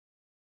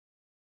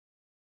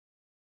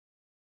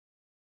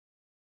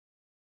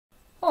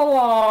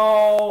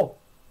Hello!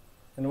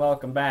 And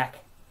welcome back.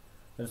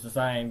 This is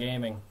Cyan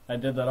Gaming. I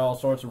did that all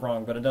sorts of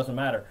wrong, but it doesn't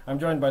matter. I'm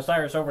joined by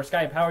Cyrus over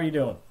Skype. How are you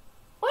doing?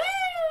 Well,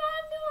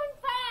 I'm doing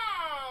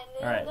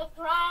fine. All right. The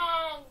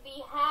grind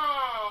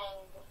behind.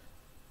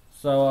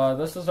 So,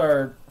 this is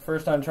our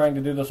first time trying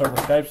to do this over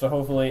Skype, so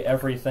hopefully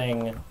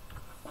everything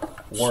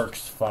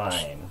works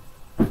fine.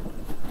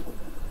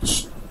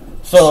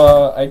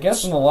 So, I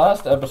guess in the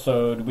last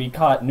episode, we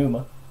caught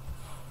Numa,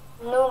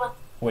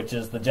 which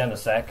is the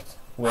Genesect,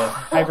 with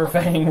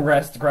Hyperfang,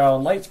 Rest, Growl,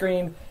 and Light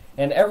Screen,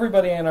 and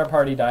everybody in our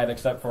party died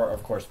except for,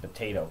 of course,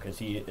 Potato, because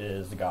he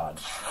is the god.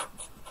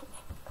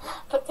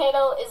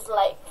 Potato is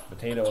life.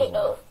 Potato is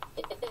love.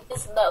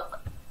 Is love.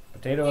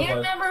 Potato Do is you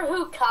love. remember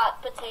who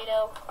caught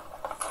Potato?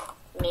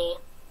 Me.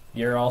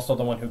 You're also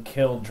the one who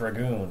killed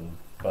Dragoon,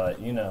 but,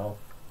 you know.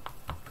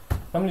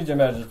 How many gym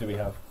badges do we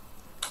have?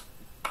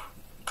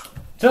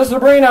 To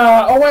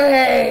Sabrina!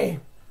 Away!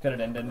 No.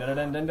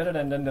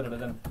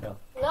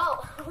 No,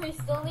 we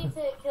still need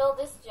to kill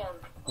this gym.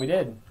 We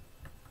did.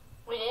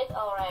 We did?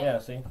 Alright. Yeah,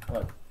 see?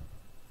 Look.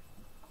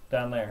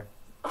 Down there.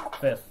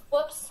 5th.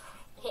 Whoops.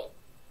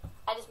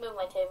 I just moved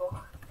my table.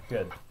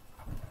 Good.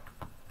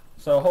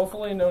 So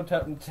hopefully no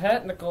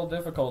technical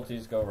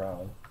difficulties go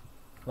wrong.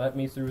 Let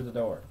me through the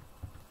door.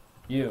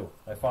 You.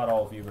 I fought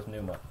all of you with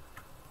Numa.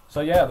 So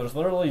yeah, there's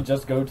literally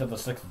just go to the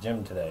 6th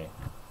gym today.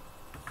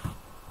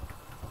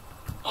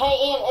 Hey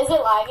Ian, is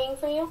it lagging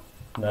for you?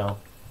 No.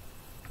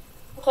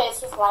 Okay,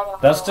 it's just lagging.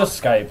 That's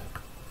just Skype.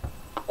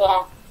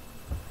 Yeah.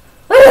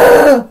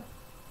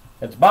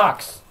 It's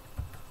Box.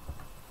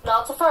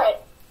 No, it's a furry.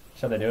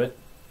 Should I do it?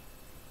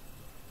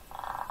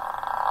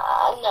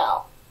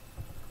 No.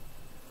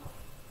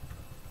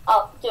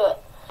 Oh, do it.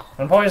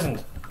 I'm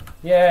poisoned.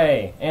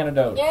 Yay!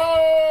 Antidote.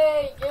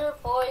 Yay! You're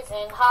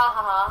poisoned. Ha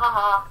ha ha ha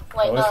ha.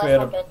 Wait, no, that's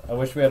not good. I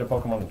wish we had a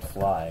Pokemon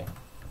Fly.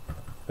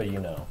 But you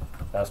know,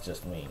 that's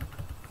just me.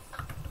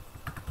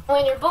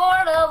 When you're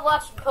bored of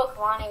watching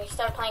Pokemon and you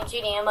start playing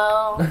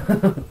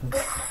GDMO.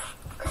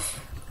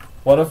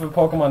 What if a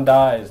Pokemon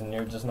dies and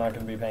you're just not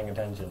going to be paying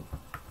attention?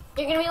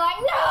 You're going to be like,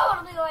 no!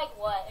 It'll be like,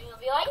 what? And you'll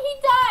be like, he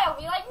died! I'll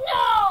be like,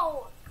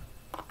 no!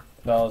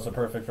 That was a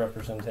perfect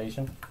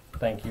representation.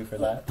 Thank you for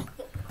that.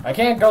 I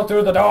can't go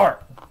through the door!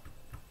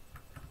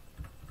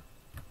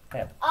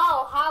 Yep.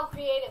 Oh, how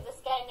creative. This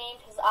guy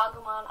named his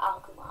Agumon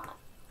Agumon.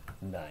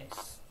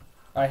 Nice.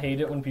 I hate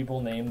it when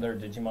people name their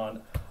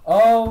Digimon.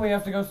 Oh, we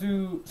have to go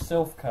through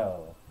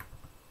Silphco.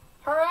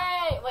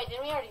 Hooray! Wait,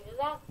 didn't we already do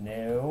that?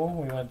 No,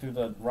 we went through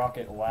the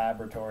Rocket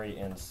Laboratory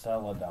in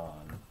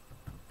Celadon.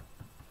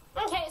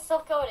 Okay,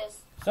 Silphco it is.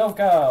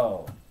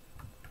 Silphco!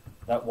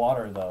 That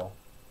water, though.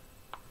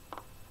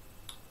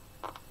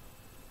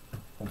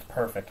 It's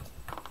perfect.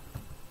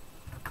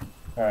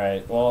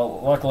 Alright,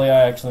 well, luckily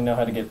I actually know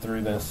how to get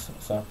through this,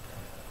 so.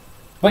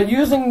 But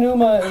using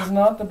Numa is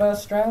not the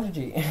best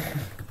strategy.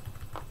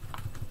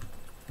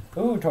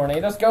 Ooh,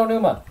 Tornadoes, go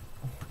Numa!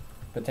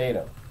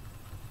 Potato.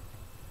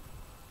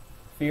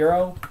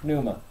 Firo,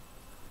 Numa.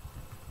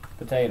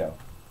 Potato.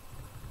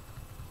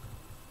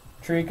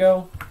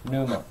 Trico,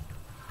 Numa.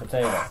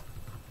 Potato.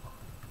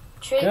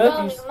 Trico,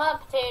 Cookies. Numa,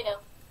 Potato.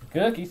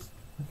 Cookies.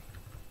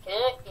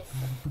 Cookies.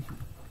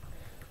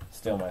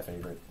 Still my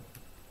favorite.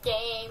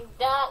 Game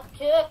dot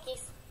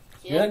cookies.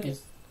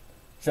 Cookies.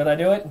 Should I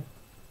do it?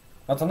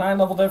 That's a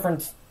 9-level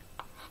difference.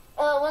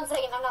 1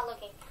 second, I'm not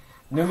looking.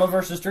 Numa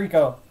versus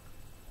Trico.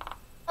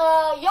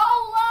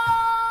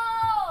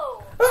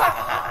 YOLO!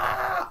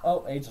 Ah!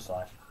 Oh, Aegis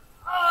Slash.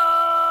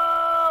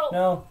 Oh!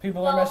 No,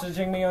 people are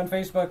messaging me on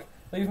Facebook.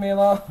 Leave me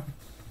alone.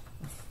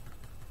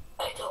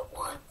 I don't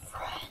want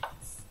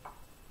friends.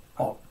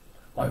 Oh,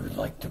 I would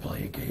like to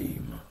play a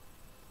game.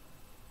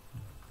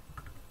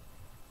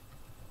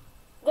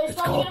 There's It's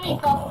not called gonna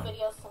be golf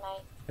videos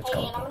tonight. It's Hey,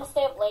 called and I'm Pokemon. gonna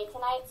stay up late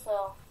tonight,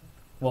 so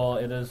Well,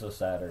 it is a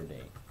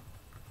Saturday.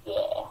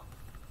 yeah.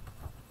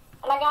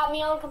 And I got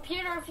me on a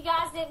computer. If you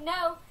guys didn't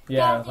know.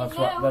 Yeah,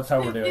 that's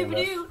how we're doing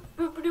this.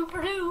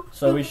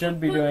 So we should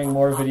be doing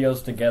more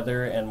videos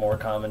together and more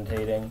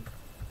commentating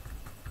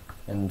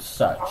and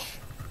such.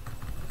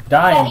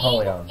 Die,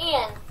 Empoleon.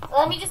 Ian,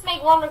 let me just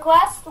make one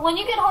request. When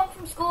you get home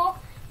from school,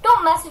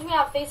 don't message me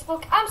on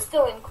Facebook. I'm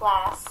still in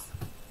class.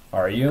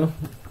 Are you?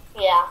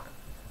 Yeah.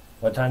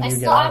 What time do you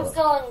get I'm out?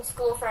 still in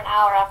school for an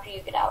hour after you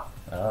get out.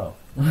 Oh.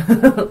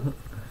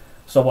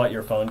 So what,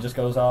 your phone just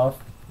goes off?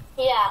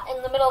 Yeah,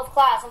 in the middle of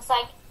class. It's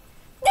like,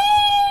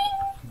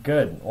 ding!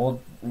 Good. Well,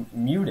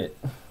 mute it.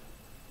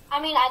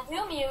 I mean, I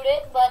do mute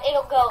it, but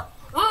it'll go,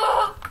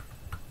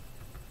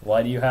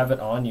 Why do you have it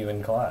on you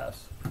in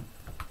class?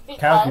 because,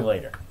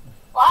 Calculator.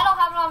 well, I don't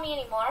have it on me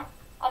anymore.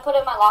 I put it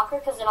in my locker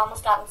because it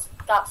almost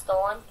got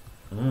stolen.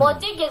 Well, it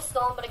did get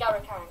stolen, but it got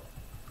returned.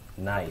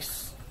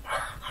 Nice.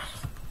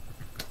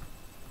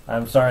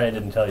 I'm sorry I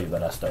didn't tell you,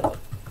 but I stole it.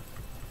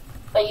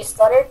 But you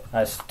stuttered?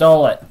 I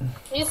stole it.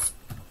 You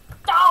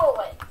stole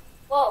it!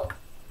 Whoa.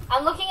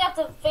 I'm looking at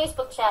the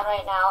Facebook chat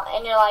right now,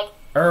 and you're like,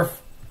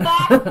 Earth.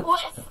 back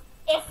with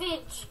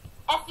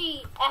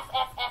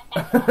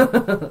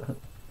F-E-F-F-F-F.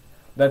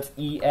 That's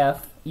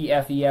E-F,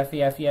 E-F, E-F,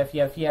 E-F, E-F,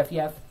 E-F, E-F,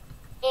 E-F.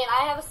 And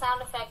I have a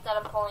sound effect that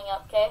I'm pulling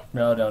up, okay?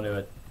 No, don't do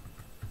it.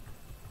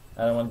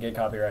 I don't want to get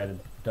copyrighted.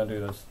 Don't do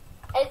this.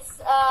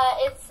 It's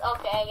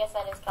okay, I guess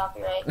that is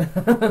copyright.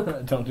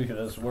 Don't do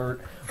this.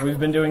 We've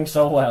been doing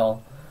so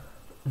well.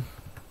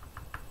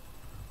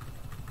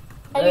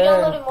 Are you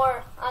downloading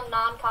more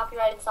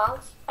non-copyrighted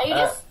songs? Are you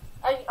just...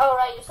 oh,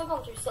 right, you're still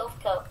going through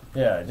Silphco.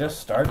 Yeah, I just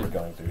started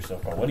going through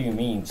Silphco. What do you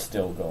mean,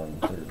 still going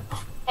through?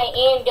 Hey,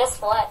 Ian, guess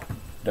what?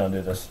 Don't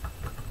do this.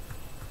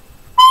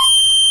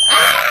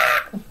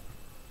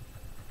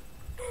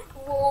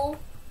 Whoa.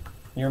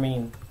 You're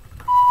mean.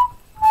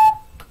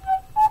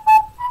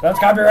 That's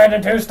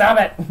copyrighted too, stop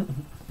it!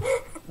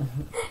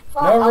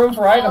 No room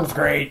for items,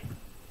 great.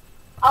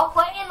 I'll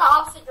play in the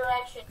opposite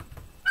direction.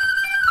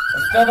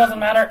 It still doesn't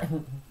matter.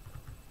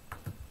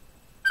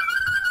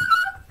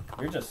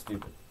 You're just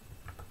stupid.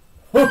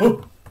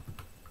 I'm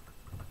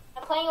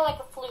playing it like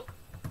a flute.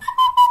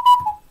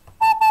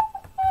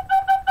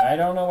 I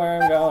don't know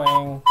where I'm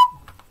going.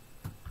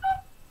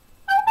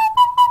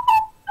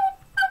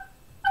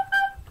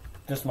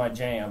 Just my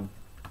jam.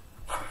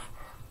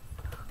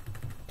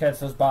 Catch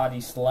this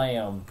body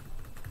slam.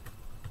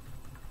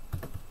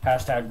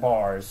 Hashtag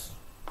bars.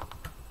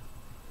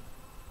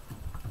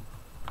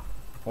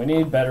 We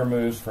need better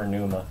moves for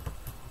Numa.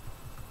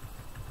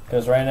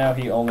 Because right now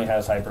he only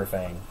has Hyper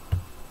Fang.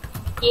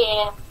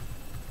 Yeah.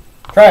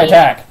 Try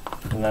attack!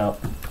 No.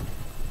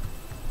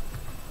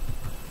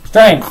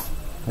 Strength!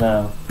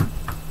 No.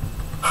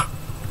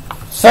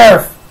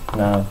 Surf!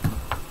 No.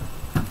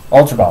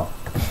 Ultra Ball.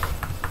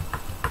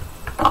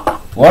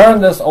 Learn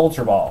this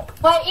Ultra Ball.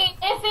 But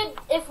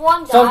if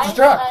one dies,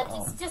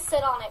 Self-destruct. Just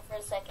sit on it for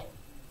a second.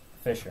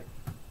 Fisher.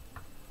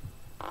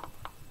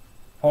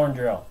 Horn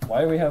Drill.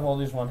 Why do we have all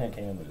these one-hit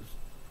KO moves?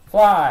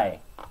 Fly!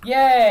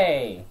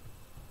 Yay!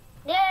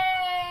 Yay!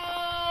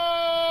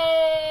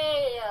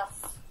 Yes.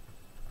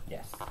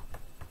 Yes.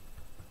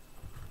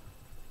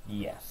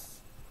 Yes.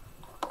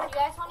 Do you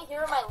guys want to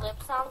hear what my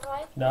lip sounds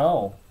like?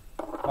 No.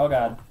 Oh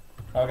god.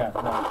 Oh god.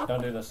 No.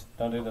 Don't do this.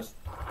 Don't do this.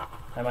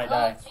 I might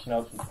die. Jesus.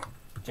 Nope.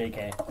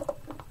 JK.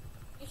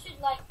 You should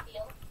like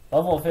feel.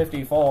 Level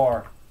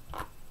 54. You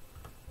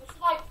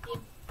should like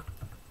feel.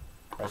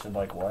 I should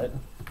like what?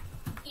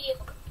 Feel.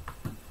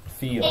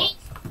 Feel.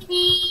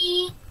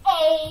 H-E-A-L.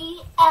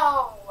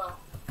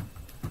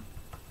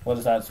 What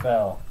does that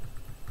spell?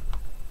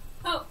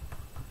 Who?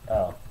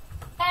 Oh.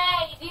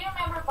 Hey, do you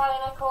remember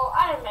Bionicle?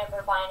 I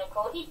remember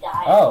Bionicle. He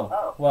died.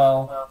 Oh.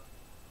 Well.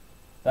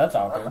 That's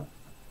awkward.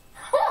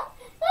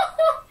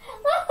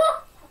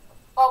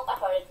 Oh, I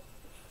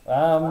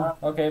farted.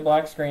 Okay,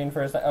 black screen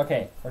for a sec.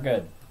 Okay, we're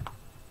good.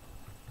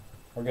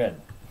 We're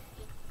good.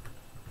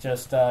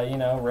 Just, you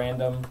know,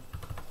 random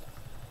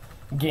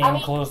game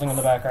closing in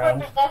the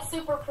background. That's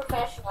super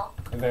professional.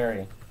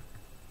 Very.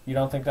 You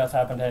don't think that's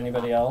happened to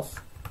anybody else?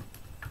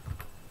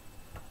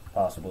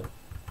 Possibly.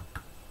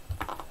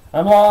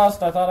 I'm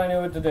lost. I thought I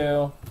knew what to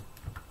do.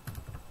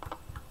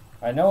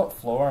 I know what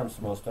floor I'm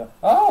supposed to...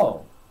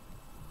 Oh!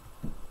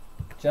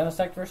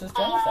 Genesect versus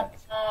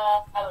Genesect.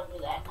 I would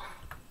do that.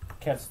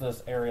 Catch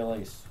this aerial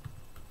ace.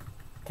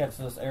 Catch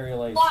this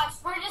aerial ace. Watch,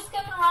 we're just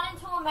gonna run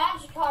into a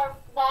Magikarp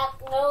that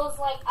knows,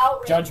 like,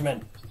 outrage.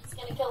 Judgment. It's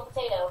gonna kill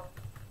Potato.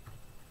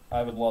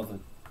 I would love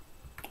it.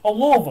 I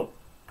love it!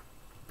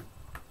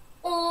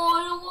 Oh,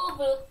 I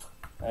love it.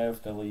 I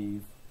have to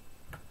leave.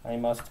 I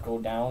must go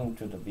down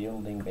to the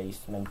building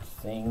basement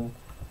thing.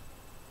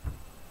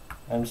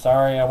 I'm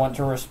sorry, I want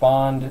to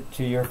respond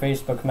to your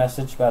Facebook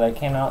message, but I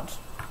cannot.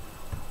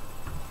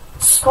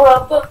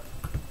 Scrub.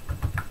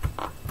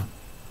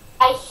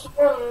 I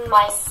hear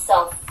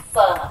myself.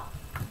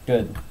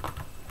 Good.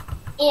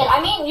 And, I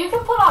mean, you can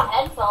put on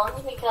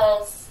headphones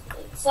because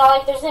it's not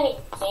like there's any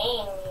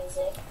game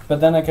music.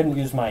 But then I couldn't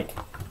use mic.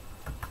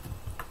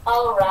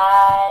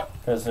 Alright.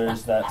 Because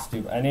there's that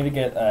stupid... I need to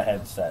get a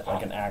headset,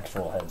 like an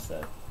actual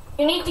headset.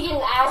 You need to get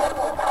an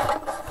actual...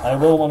 I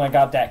will when I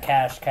got that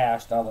cash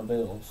dollar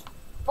bills.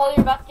 Well,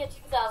 you're about to get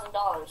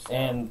 $2,000. So.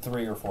 In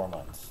 3 or 4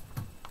 months.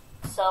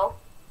 So?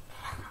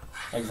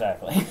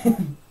 Exactly.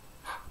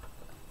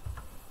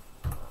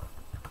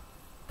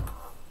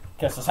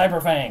 Guess it's Hyper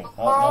Fang.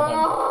 Oh,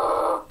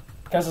 no.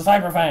 Guess it's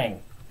Hyper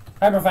Fang.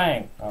 Hyper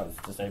Fang. Oh, it's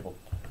disabled.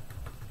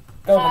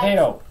 Go,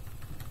 Potato.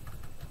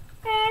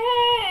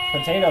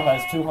 Potato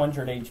has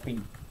 200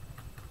 HP.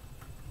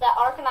 That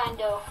Arcanine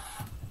do.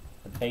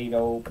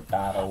 Potato,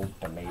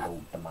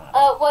 tomato.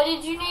 What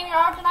did you name your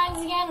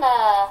Arcanines again?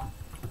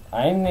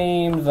 I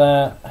named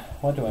the...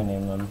 What do I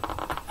name them?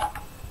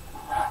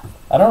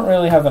 I don't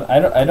really have an...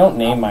 I don't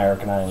name my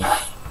Arcanines.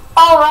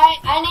 Oh, right.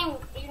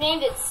 You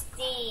named it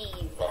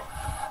Steve.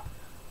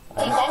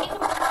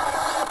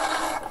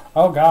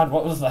 Oh god,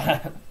 what was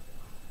that?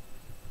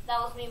 That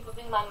was me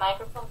moving my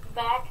microphone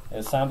back.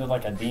 It sounded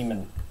like a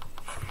demon.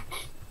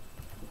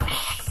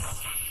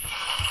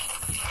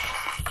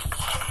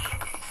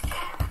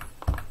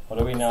 What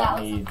do we not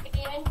need?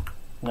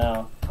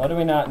 No. What do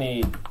we not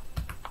need?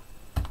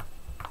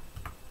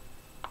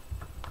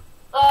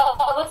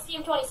 What's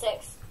Team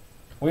 26?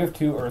 We have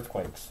 2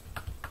 earthquakes.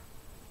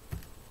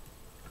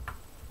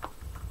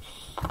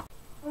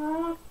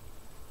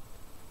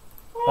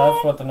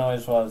 That's what the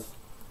noise was.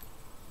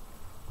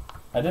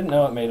 I didn't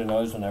know it made a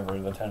noise whenever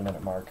the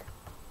 10-minute mark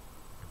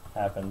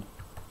happened.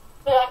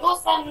 Be like,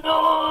 what's that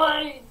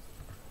noise?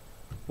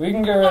 We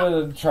can get rid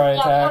of the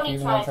tri-attack,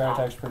 even though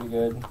tri-attack's pretty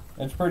good.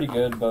 It's pretty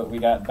good, but we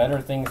got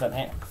better things at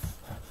hand.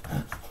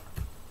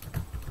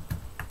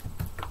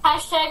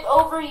 Hashtag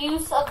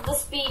overuse of the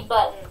speed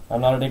button.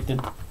 I'm not addicted.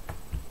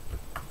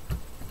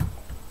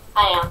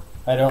 I am.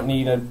 I don't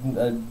need a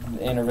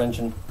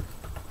intervention.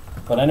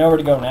 But I know where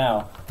to go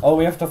now. Oh,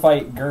 we have to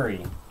fight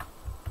Guri.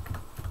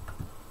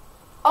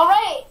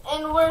 Alright,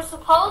 and we're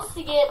supposed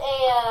to get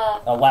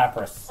a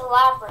Lapras.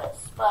 Lapras,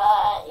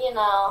 but, you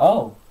know.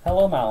 Oh,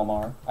 hello,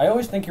 Malamar. I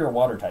always think you're a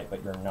water type,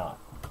 but you're not.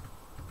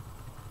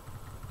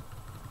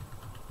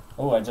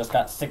 Oh, I just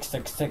got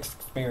 666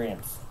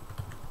 experience.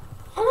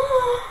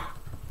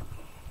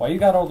 Why you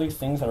got all these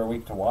things that are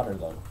weak to water,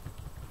 though?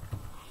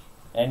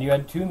 And you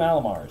had 2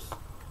 Malamars.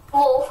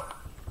 Oh.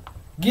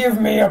 Give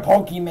me a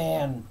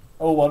Pokemon!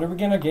 Oh, what are we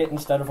gonna get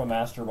instead of a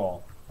Master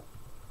Ball?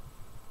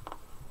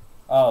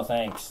 Oh,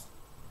 thanks.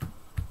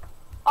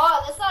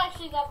 Oh, that's not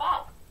actually that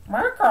bad.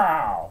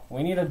 Murkrow!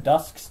 We need a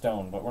Dusk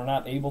Stone, but we're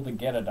not able to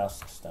get a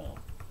Dusk Stone.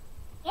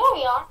 Yeah,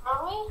 we are,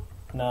 aren't we?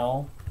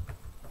 No.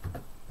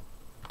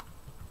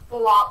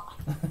 Lop.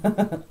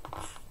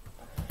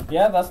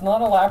 Yeah, that's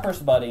not a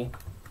Lapras, buddy.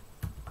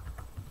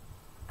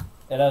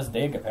 It has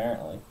Dig,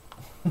 apparently.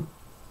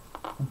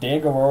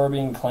 Dig, Aurora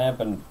Beam, Clamp,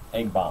 and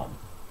Egg Bomb.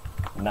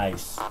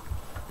 Nice.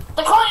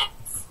 The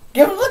clamps!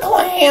 Give him the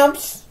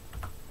clamps!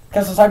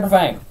 Because it's Hyper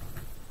Fang.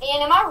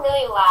 Ian, am I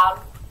really loud?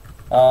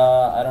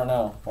 I don't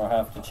know. We'll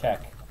have to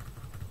check.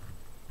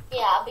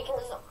 Yeah,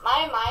 because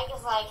my mic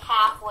is like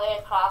halfway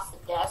across the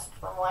desk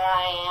from where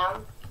I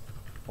am.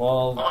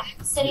 Well, and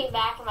I'm sitting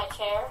back in my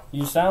chair.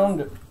 You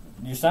sound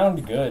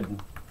good,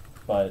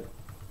 but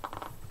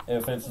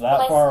if it's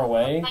that far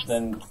away,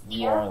 then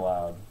you are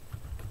loud.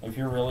 If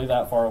you're really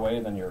that far away,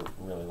 then you're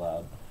really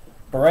loud.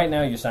 But right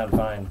now, you sound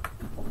fine.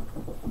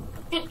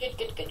 Good.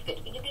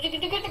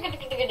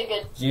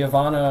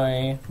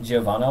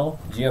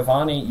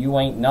 Giovanni, you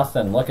ain't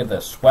nothing. Look at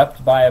this.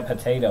 Swept by a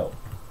potato.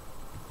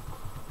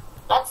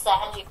 That's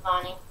sad,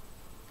 Giovanni.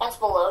 That's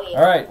below you.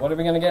 Alright, what are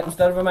we going to get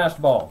instead of a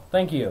Master Ball?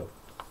 Thank you.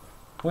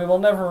 We will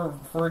never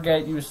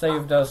forget you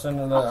saved us in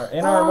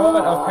our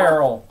moment of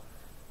peril.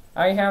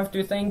 I have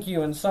to thank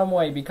you in some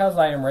way. Because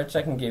I am rich,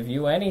 I can give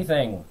you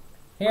anything.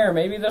 Here,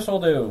 maybe this will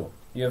do.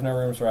 You have no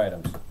rooms for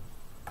items.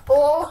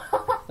 Oh.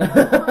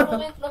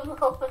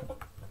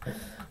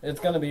 It's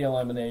gonna be a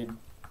lemonade.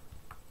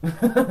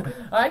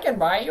 I can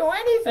buy you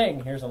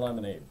anything! Here's a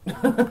lemonade.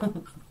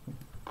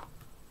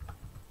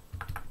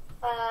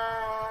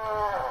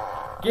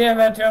 Give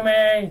it to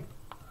me!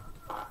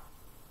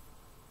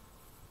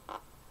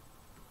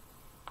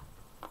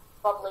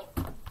 Lovely.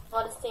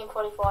 What is Team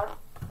 44?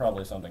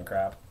 Probably something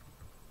crap.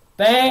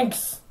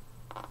 Thanks!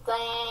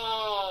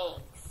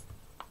 Thanks.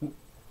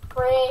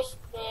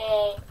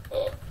 Appreciate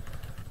it.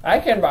 I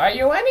can buy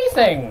you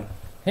anything!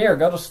 Here,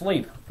 go to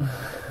sleep.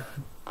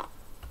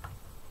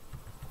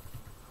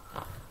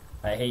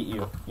 I hate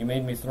you. You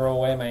made me throw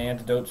away my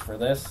antidotes for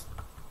this.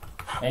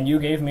 And you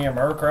gave me a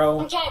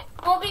Murkrow. Okay,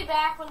 we'll be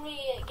back when we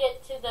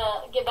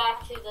get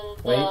back to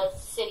the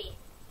city.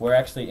 We're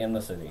actually in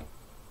the city.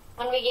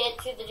 When we get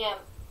to the gym.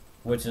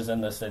 Which is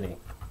in the city.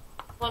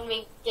 When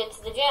we get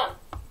to the gym.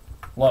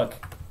 Look,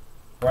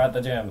 we're at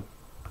the gym.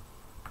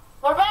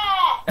 We're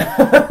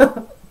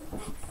back!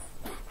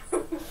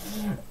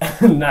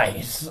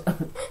 Nice.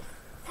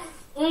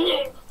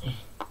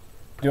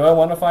 Do I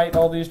want to fight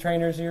all these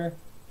trainers here?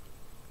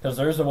 Because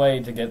there's a way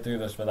to get through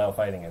this without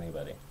fighting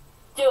anybody.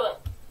 Do it.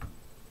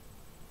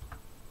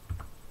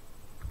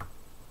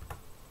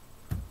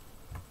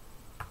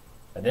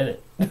 I did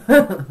it.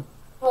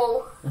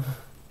 Well.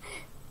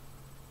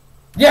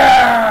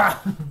 Yeah!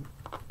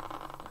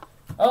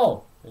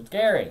 Oh, it's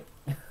Gary.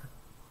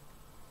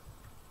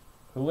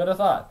 Who would have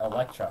thought?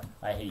 Electra,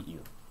 I hate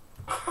you.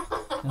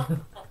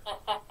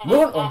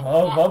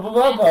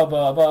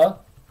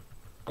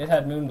 It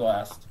had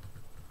Moonblast.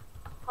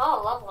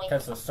 Oh, lovely.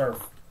 Catch this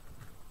Surf.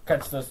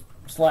 Catch this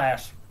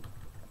Slash.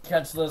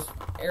 Catch this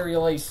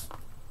Aerial Ace.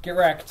 Get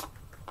wrecked.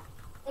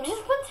 This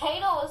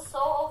potato is so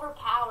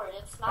overpowered.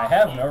 It's not. I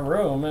have no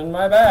room in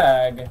my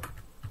bag.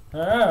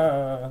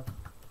 I'm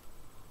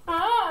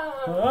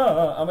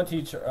gonna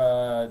teach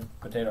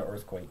Potato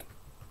Earthquake.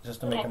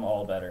 Just to make them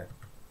all better.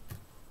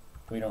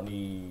 We don't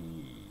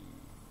need...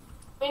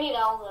 We need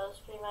all those,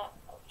 pretty much.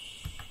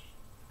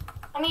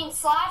 I mean,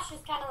 Slash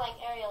is kind of like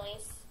Aerial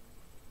Ace.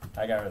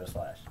 I got rid of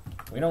Slash.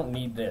 We don't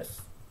need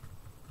this.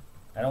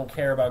 I don't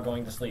care about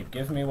going to sleep.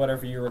 Give me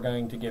whatever you were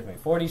going to give me.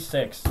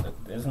 46.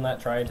 Isn't that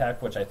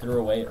Tri-Attack, which I threw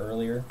away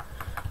earlier?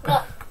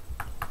 No.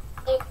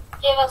 They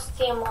gave us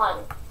Team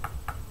 1.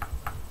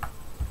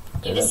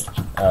 You just...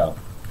 Oh.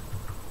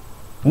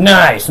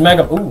 Nice!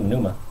 Mega... Ooh,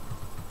 Numa.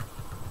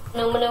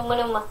 Numa.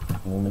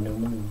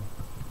 Numa.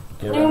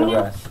 Give it a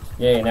rest.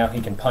 Yay, now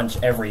he can punch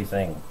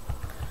everything.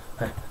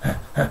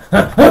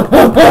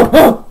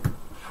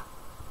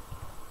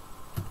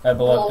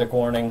 Epileptic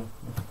warning.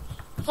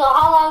 So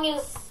how long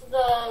is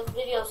the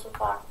video so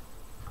far?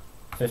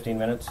 15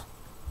 minutes.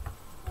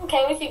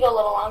 Okay, we could go a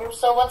little longer.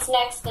 So what's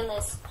next in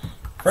this?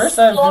 First,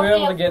 I have to be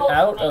able to get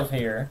out of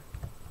here.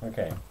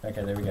 Okay,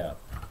 there we go.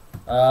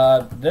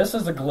 This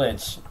is a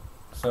glitch,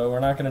 so we're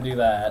not going to do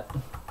that.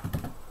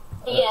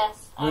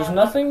 Yes. There's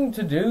nothing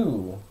to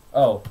do.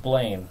 Oh,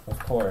 Blaine, of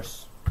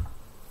course.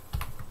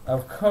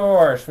 Of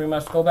course, we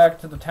must go back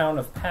to the town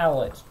of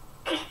Pallet.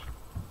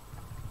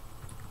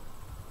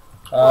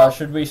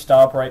 Should we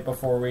stop right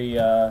before we,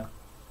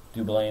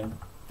 do Blaine?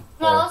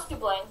 No, let's do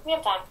Blaine. We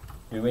have time.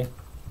 Do we?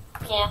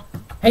 Yeah.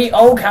 Hey,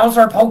 Oak, how's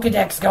our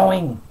Pokedex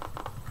going?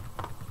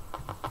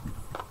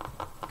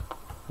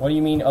 What do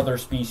you mean, other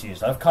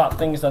species? I've caught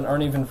things that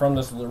aren't even from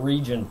this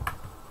region.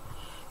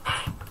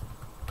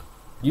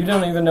 You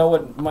don't even know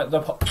what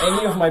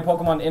any of my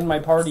Pokemon in my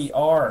party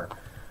are.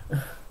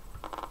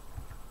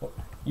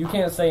 You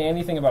can't say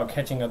anything about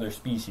catching other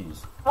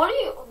species.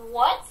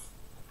 What?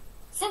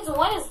 Since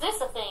when is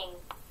this a thing?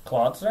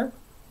 Klotzer?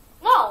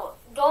 No,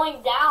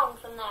 going down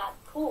from that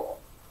pool.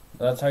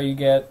 That's how you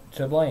get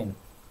to Blaine.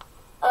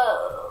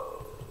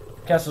 Oh.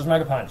 Kessel's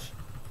Mega Punch.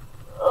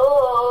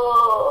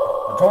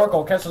 Oh.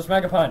 Torkoal, Kessel's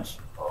Mega Punch.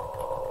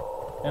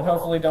 And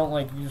hopefully don't,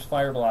 use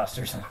Fire Blast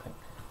or something.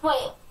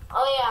 Wait.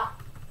 Oh, yeah.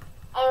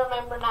 I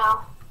remember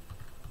now.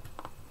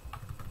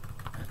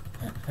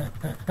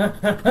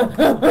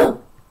 That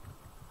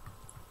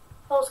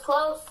was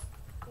close,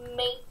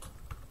 mate.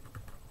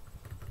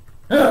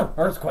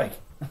 Earthquake.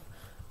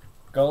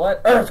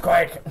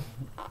 Earthquake.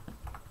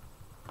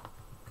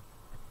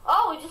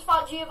 Oh, we just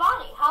fought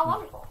Giovanni. How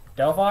wonderful.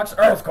 Delphox,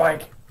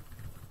 Earthquake.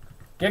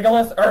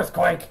 Gigalith,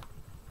 Earthquake.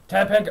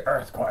 Tepig,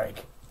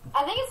 Earthquake.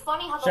 I think it's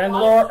funny how the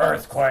Chandelure,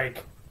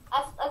 Earthquake.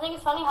 I think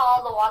it's funny how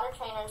all the water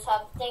trainers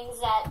have things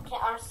that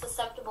are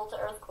susceptible to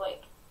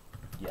earthquake.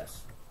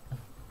 Yes.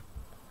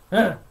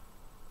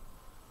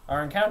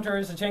 Our encounter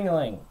is a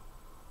Chingling.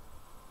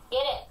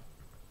 Get it.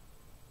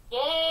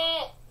 Get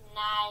it.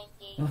 Nice.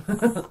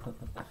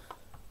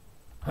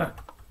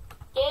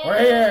 We're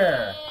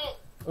here.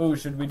 Ooh,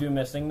 should we do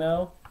missing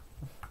though?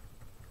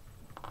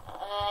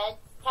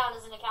 Count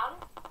as an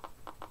encounter?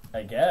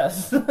 I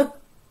guess.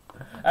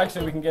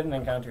 Actually, we can get an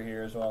encounter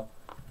here as well.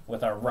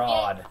 With our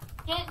rod.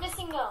 Get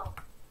missing go.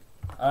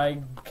 I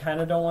kind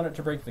of don't want it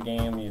to break the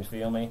game, you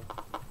feel me?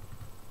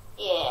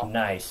 Yeah.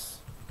 Nice.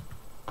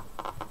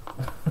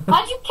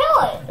 How'd you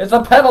kill it? It's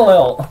a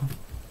Petalil!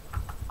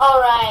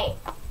 Alright.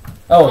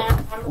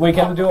 Oh, we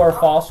can do our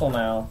fossil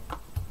now.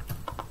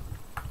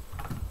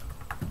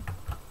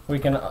 We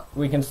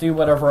can see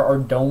whatever our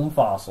dome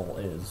fossil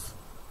is.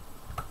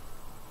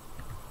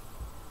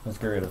 Let's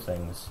get rid of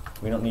things.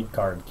 We don't need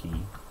card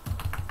key.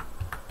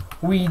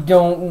 We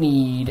don't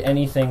need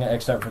anything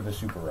except for the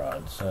super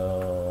rod,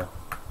 so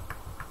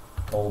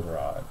gold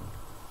rod.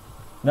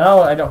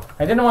 No, I don't.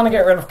 I didn't want to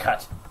get rid of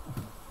cut.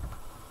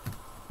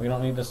 We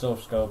don't need the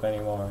Sylph Scope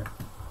anymore.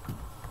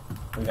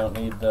 We don't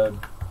need the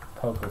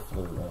Poker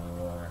Flute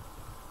anymore.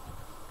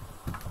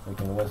 We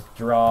can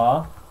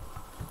withdraw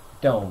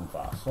Dome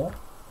Fossil.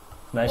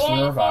 Nice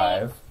and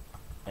revive.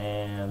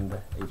 And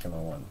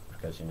HMO1,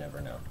 because you never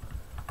know.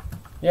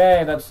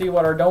 Yay, let's see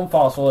what our Dome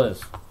Fossil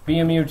is. Be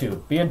a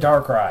Mewtwo. Be a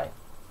Darkrai.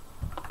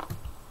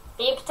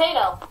 Be a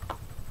potato.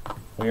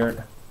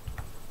 Weird.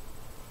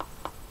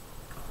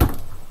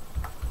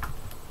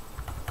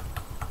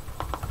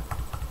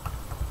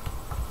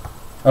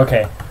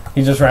 Okay,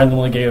 he just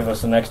randomly gave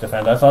us an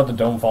X-Defend. I thought the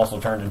Dome Fossil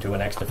turned into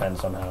an X-Defend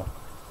somehow.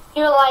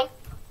 You're like...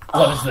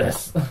 What is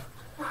this?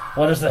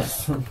 What is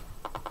this?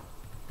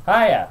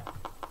 Hiya!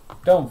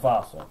 Dome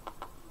Fossil.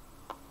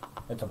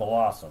 It's a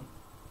Blossom.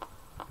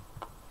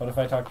 What if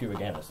I talk to you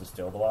again? Is it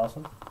still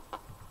Blossom?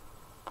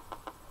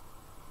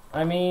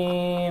 I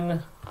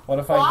mean... What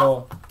if I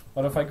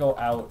go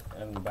out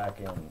and back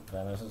in?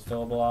 Then is it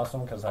still a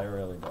Blossom? Because I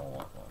really don't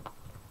want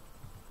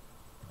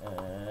one.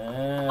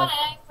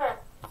 Whatever.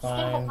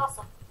 Fine.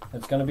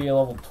 It's gonna be a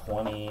level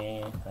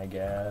 20, I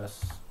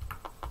guess.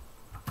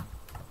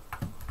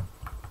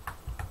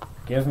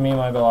 Give me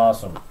my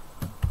Blossom.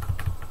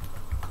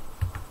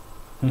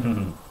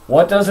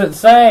 What does it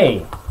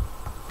say?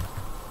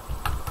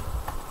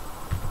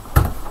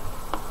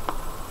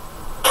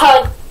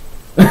 Cud.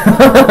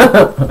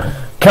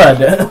 Cud.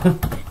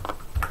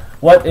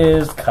 What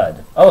is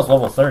Cud? Oh, it's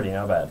level 30,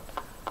 not bad.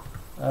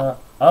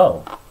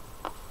 Oh.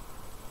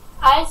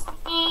 Ice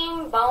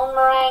Beam, Bone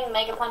Meringue,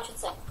 Mega Punch, and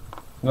Sing.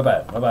 Not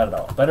bad at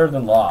all. Better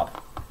than Lop.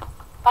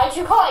 Why'd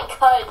you call it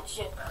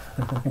Cudge?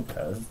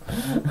 Because.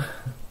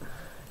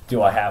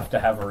 Do I have to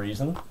have a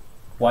reason?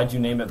 Why'd you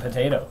name it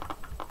Potato?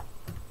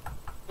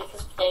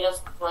 Because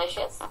potatoes are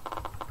delicious.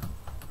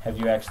 Have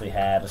you actually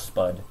had a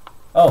Spud?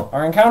 Oh,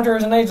 our encounter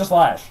is an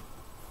Aegislash.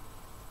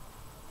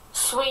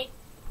 Sweet.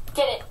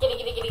 Get it. Get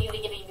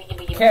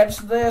it. Catch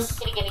this.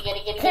 Get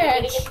it.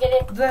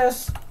 Catch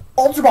this.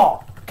 Ultra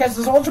Ball. Catch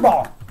this Ultra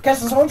Ball. Catch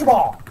this Ultra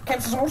Ball.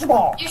 Catch this Ultra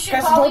Ball. You should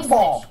Catch this Ultra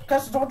Ball.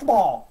 Catch this Ultra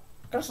Ball.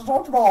 Catch this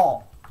Ultra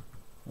Ball.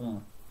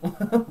 You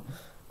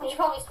should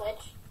probably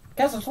switch.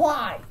 Catch a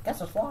fly.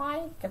 Catch a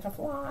fly. Catch a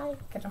fly.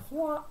 Catch a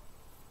fly.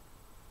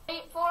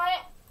 Wait for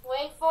it.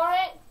 Wait for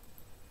it.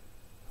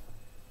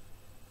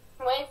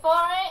 Wait for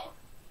it.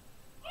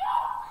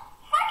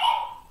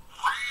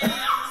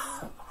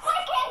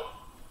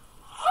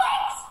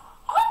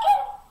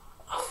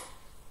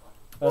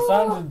 That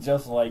sounded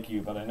just like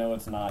you, but I know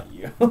it's not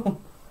you.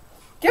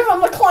 Give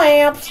him the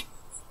clamps!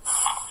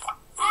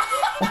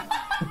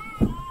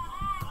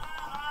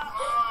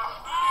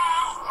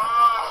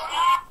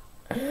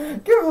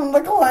 Give him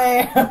the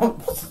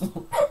clamps!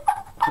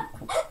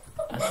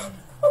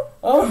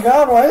 Oh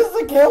god, why is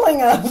it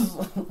killing us?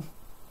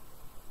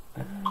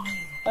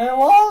 I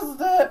lost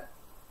it!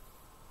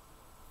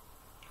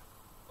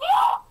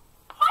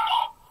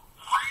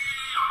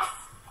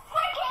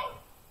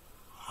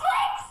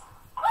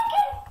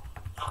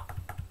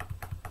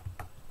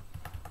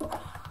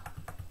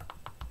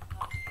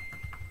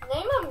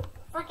 Name him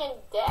freaking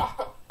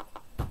dead.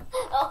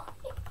 Oh.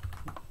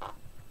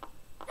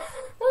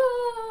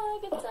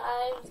 Good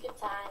times, good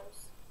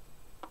times.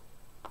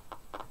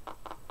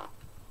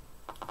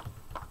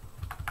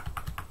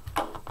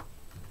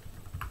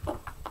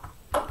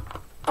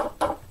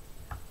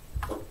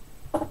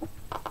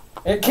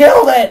 It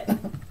killed it!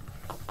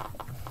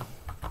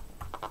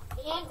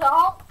 You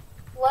don't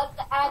let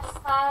the ad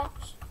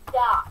slash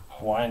die.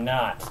 Why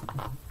not?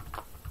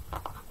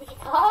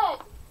 Because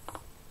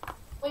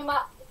we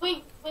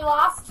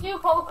lost 2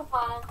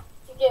 Pokemon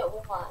to get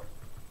 1.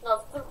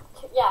 No, 2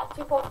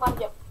 Pokemon to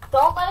get 1.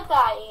 Don't let it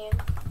die, Ian.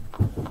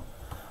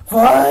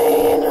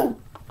 Fine!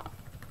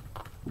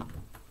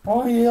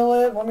 I'll heal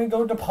it. Let me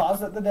go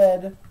deposit the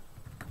dead.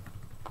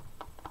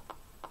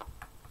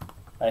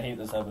 I hate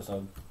this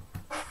episode.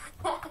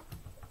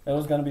 It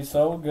was gonna be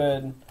so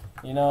good.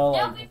 You know,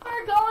 like, we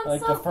were going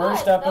like so the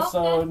first good.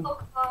 episode, No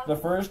good the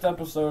first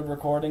episode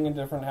recording in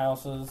different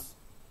houses,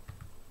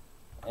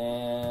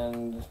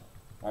 and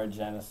our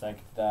Genesect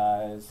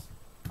dies,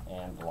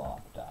 and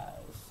Lop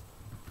dies.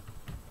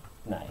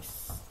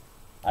 Nice.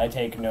 I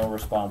take no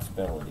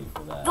responsibility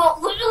for that.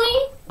 But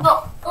literally,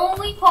 the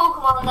only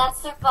Pokemon that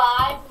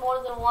survived more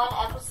than 1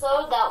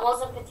 episode that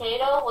wasn't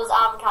Potato was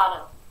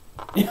Avocado.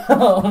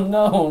 Oh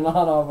no,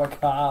 not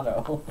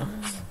Avocado.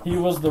 He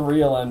was the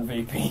real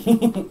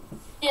MVP.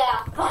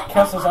 Yeah.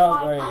 Kessa's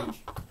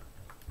outrage.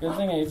 Good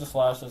thing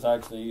Aegislash is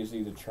actually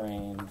easy to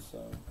train,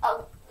 so.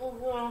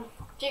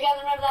 Do you guys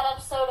remember that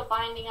episode of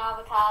Binding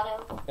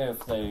Avocado?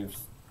 If they've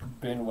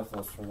been with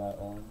us for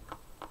that long.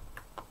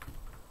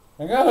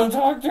 I gotta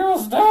talk to a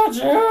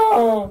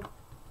statue!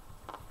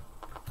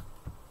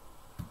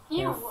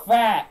 You're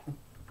fat!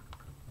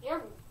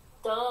 You're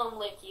dumb,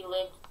 Licky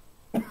Lick.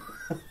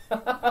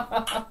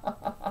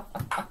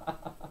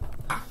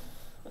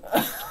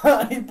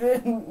 I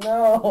didn't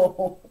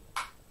know.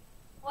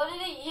 What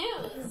did it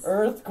use?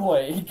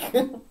 Earthquake.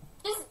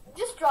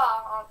 Just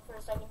draw on for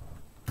a second.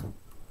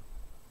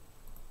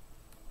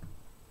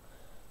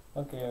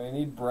 Okay, we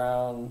need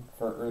brown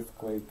for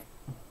earthquake.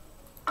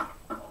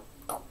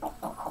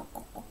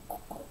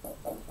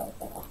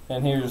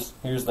 And here's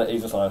the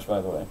Aegislash, by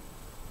the way.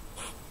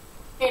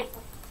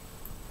 Beautiful.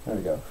 There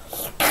we go.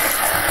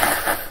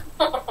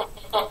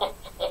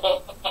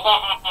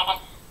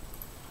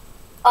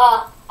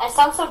 I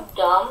sound so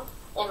dumb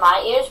in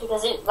my ears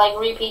because it, like,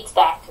 repeats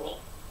back to me.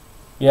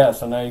 Yeah,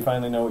 so now you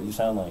finally know what you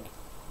sound like.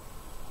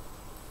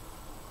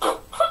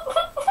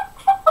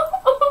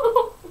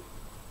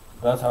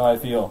 That's how I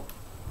feel.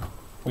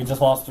 We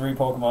just lost 3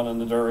 Pokemon in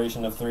the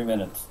duration of 3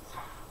 minutes.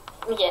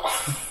 Yeah.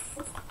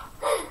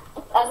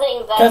 I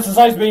think that's... Catch his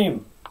Ice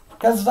Beam!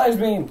 Catch his Ice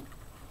Beam!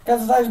 Catch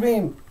his Ice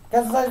Beam!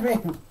 Catch his Ice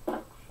Beam!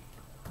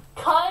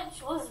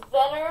 Cudge was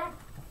better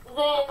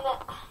than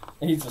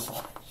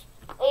Aegislash.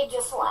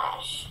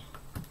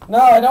 No,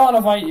 I don't want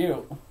to fight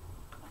you.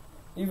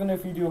 Even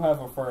if you do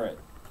have a Furret.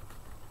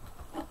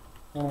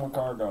 And a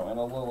Cargo and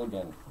a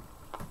Lilligant.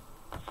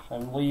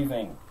 I'm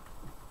leaving.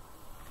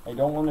 I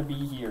don't want to be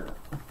here.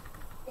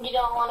 You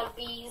don't want to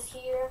bees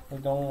here? I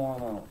don't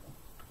want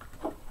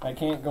to. I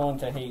can't go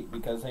into hate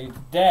because hate's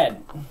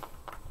dead.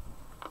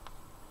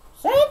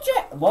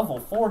 Sanjay!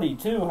 Level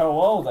 42,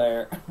 hello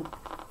there.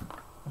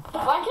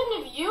 Why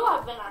couldn't you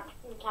have been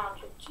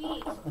encountered?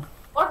 Jeez.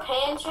 Or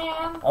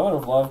Pancham? I would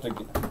have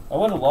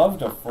loved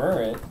to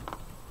fur it.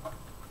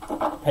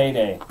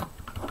 Payday.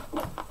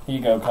 Here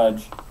you go,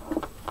 Cudge.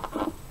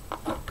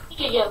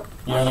 Here you go.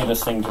 You don't need to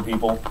sing to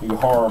people. You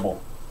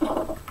horrible.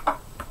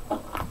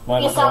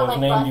 Might as well have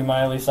named you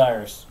Miley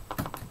Cyrus.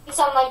 You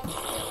sound like...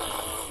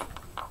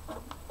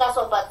 That's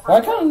what butt. Why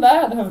couldn't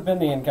that have been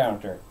the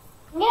encounter?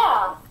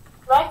 Yeah.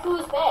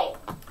 Raiku's Bay.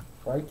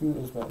 Raikou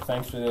is bad.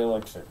 Thanks for the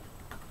elixir.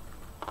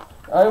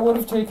 I would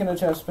have taken a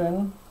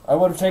Chespin. I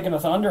would have taken a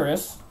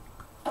Thundurus.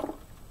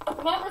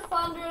 Remember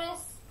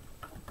Thundurus?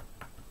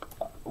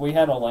 We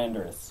had a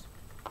Landorus.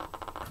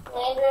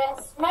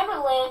 Landorus? Remember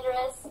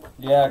Landorus?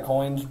 Yeah,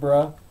 coins,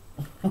 bruh.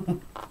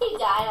 He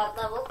died at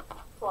level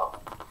 12.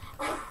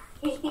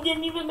 He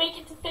didn't even make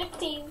it to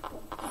 15.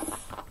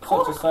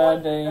 Such a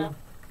sad day.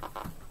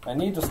 I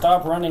need to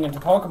stop running into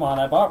Pokemon.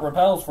 I bought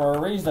Repels for a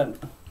reason.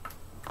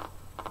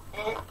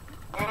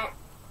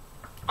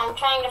 I'm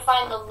trying to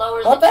find the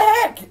lower... What the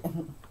heck?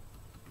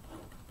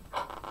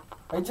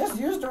 I just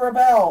used a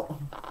Repel.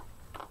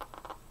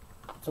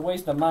 It's a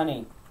waste of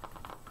money.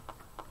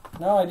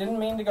 No, I didn't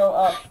mean to go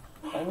up.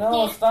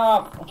 No,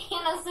 stop. And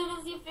as soon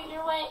as you figure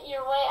your way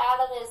out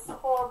of this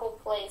horrible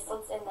place,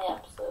 let's end the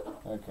episode.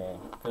 Okay,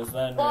 because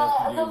then we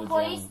have to do the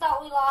place gym.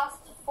 That we lost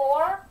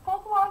 4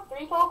 Pokemon,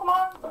 3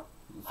 Pokemon.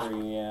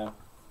 3, yeah.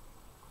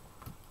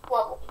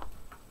 Lovely.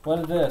 What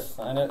is this?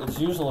 I know it's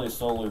usually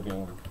Solar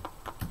Beam.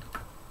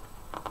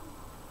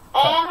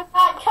 And I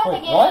got cut Wait,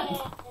 again.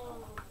 what?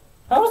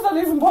 How is that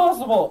even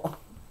possible?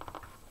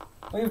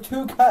 We have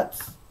 2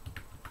 cuts.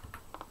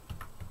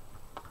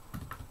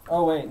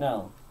 Oh wait,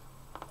 no.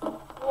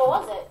 What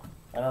was it?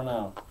 I don't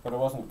know, but it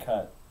wasn't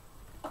cut.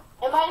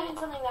 It might have been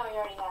something that we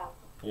already have.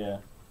 Yeah.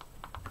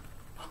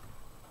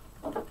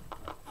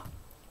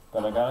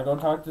 But I gotta go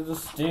talk to the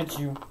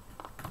statue.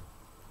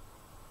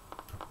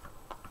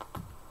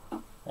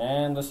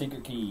 And the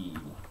secret key.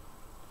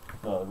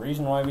 The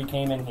reason why we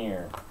came in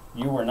here.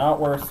 You were not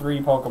worth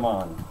 3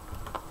 Pokemon.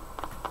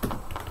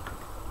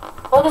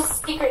 What does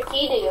the secret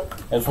key do?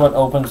 It's what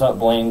opens up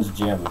Blaine's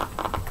gym.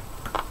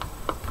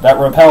 That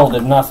rappel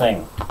did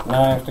nothing.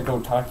 Now I have to go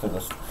talk to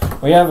this.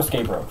 We have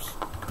escape ropes.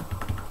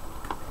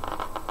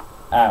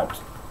 Out.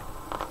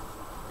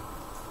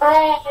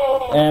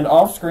 Hooray. And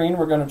off screen,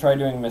 we're going to try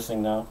doing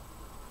missing now.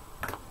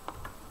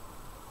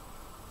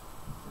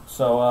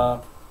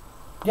 So,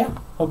 yeah.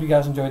 Hope you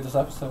guys enjoyed this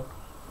episode.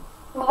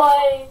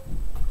 Bye.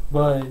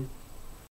 Bye.